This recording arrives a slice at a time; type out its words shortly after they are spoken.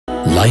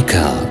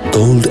Leica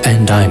Gold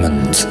and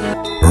Diamonds.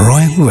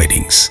 Royal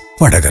Weddings,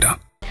 Vadakara.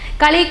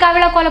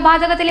 Kaliyikkavila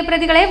കൊലപാതകത്തിലെ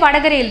പ്രതികളെ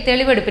വടകരയിൽ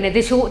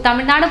തെളിവെടുപ്പിനെത്തിച്ചു.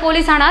 തമിഴ്നാട്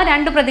പോലീസാണ്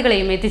 2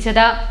 പ്രതികളെയും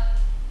എത്തിച്ചത്.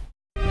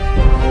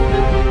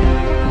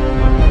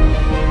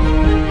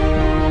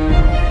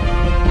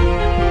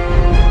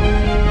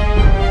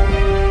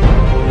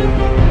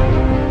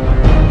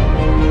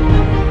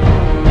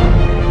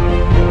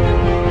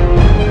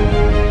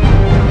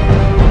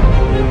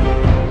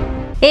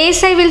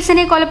 എസ് ഐ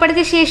വിൽസനെ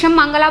കൊലപ്പെടുത്തിയ ശേഷം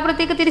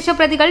മംഗലാപുരത്തേക്ക് തിരിച്ച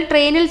പ്രതികൾ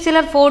ട്രെയിനിൽ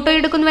ചിലർ ഫോട്ടോ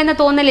എടുക്കുന്നുവെന്ന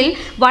തോന്നലിൽ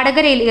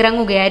വടകരയിൽ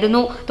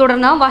ഇറങ്ങുകയായിരുന്നു.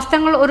 തുടർന്ന്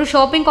വസ്ത്രങ്ങൾ ഒരു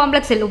ഷോപ്പിംഗ്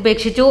കോംപ്ലക്സിൽ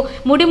ഉപേക്ഷിച്ചു.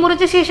 മുടി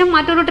മുറിച്ച ശേഷം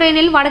മറ്റൊരു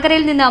ട്രെയിനിൽ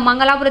വടകരയിൽ നിന്ന്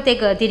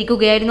മംഗലാപുരത്തേക്ക്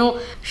തിരിക്കുകയായിരുന്നു.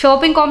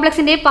 ഷോപ്പിംഗ്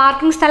കോംപ്ലക്സിന്റെ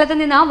പാർക്കിംഗ് സ്ഥലത്ത്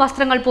നിന്ന്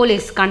വസ്ത്രങ്ങൾ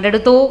പോലീസ്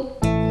കണ്ടെടുത്തു.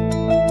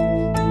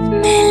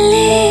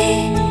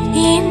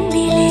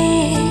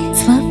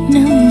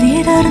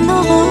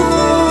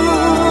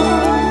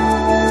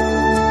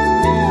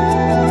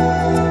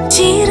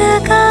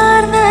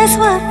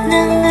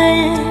 സ്വപ്നങ്ങൾ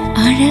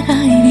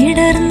അഴകായി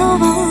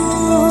വിടർന്നുവോ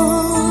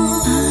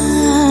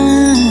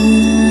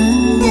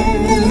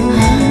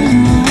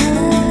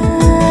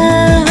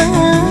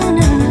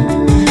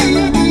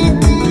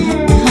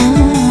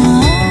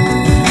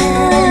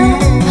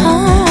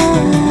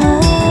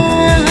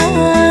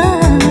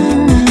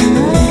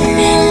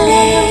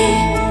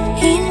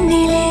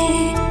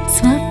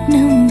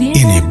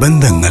ഇനി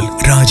ബന്ധങ്ങൾ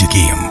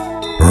രാജകീയം.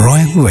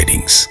 Royal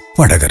weddings,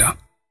 Vadakara.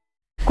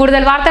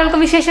 കൂടുതൽ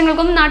വാർത്തകൾക്കും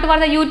വിശേഷങ്ങൾക്കും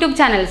നാട്ടുവാർത്ത യൂട്യൂബ്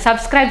ചാനൽ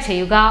സബ്സ്ക്രൈബ്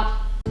ചെയ്യുക.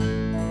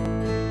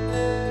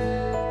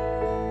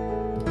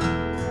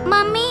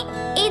 മമ്മി,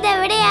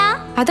 ഇതെവിടെയാ?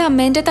 അത്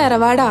അമ്മേന്റെ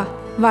തറവാടാ,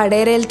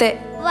 വടകരയിലത്തെ.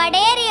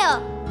 വടകരയോ?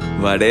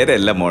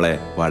 വടകരയല്ല മോളെ,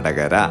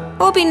 വടകര.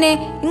 ഓ പിന്നെ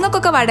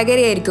ഇങ്ങക്കൊക്കെ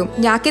വടകരയായിരിക്കും.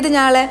 ഞാക്കിത്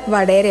ഞാളെ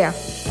വടകരയാ.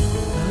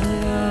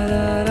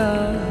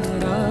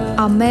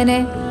 അമ്മേനെ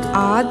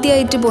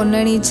ആദ്യമായിട്ട്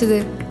പൊന്നണീച്ചത്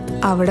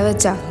അവിടെ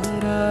വെച്ചാ.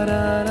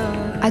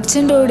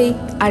 അച്ഛൻ്റെ ഓടി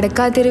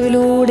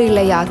അടക്കാത്തെരുവിലൂടെയുള്ള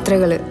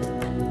യാത്രകള്,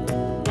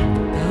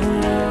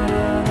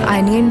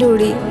 അനിയൻ്റെ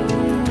ഓടി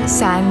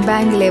സാൻഡ്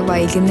ബാങ്കിലെ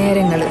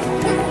വൈകുന്നേരങ്ങള്,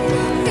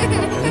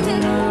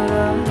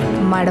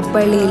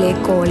 മടപ്പള്ളിയിലെ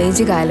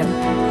കോളേജ് കാലം,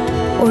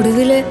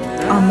 ഒടുവില്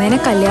അമ്മേനെ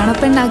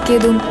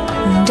കല്യാണപ്പെണ്ണാക്കിയതും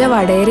എന്റെ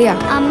വടകരയാ.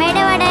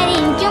 അമ്മയുടെ വടകര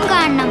എനിക്കും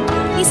കാണണം.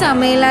 ഈ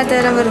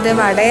സമയമില്ലാത്തരം വെറുതെ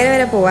വടകര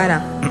വരെ പോവാനാ?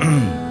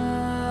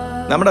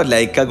 നമ്മുടെ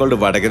ലൈക്ക ഗോൾഡ്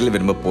വടകരയിൽ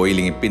വരുമ്പോ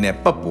പോയില്ലെങ്കിൽ പിന്നെ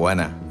എപ്പ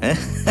പോവാനാ?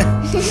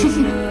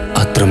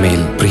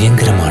 അത്രമേൽ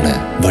പ്രിയങ്കരമാണ്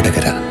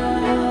Vadakara.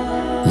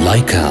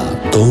 Leica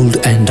Gold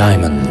and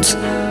Diamonds,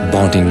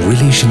 bonding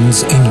relations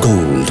in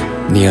gold,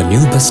 near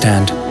New Bus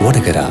Stand,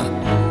 Vadagara.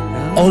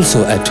 Also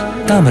at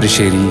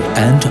Tamarisheri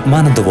and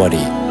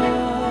Mananthavadi.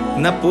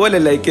 എന്നാ പോലെ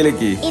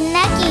ലൈക്കയിലേക്ക്.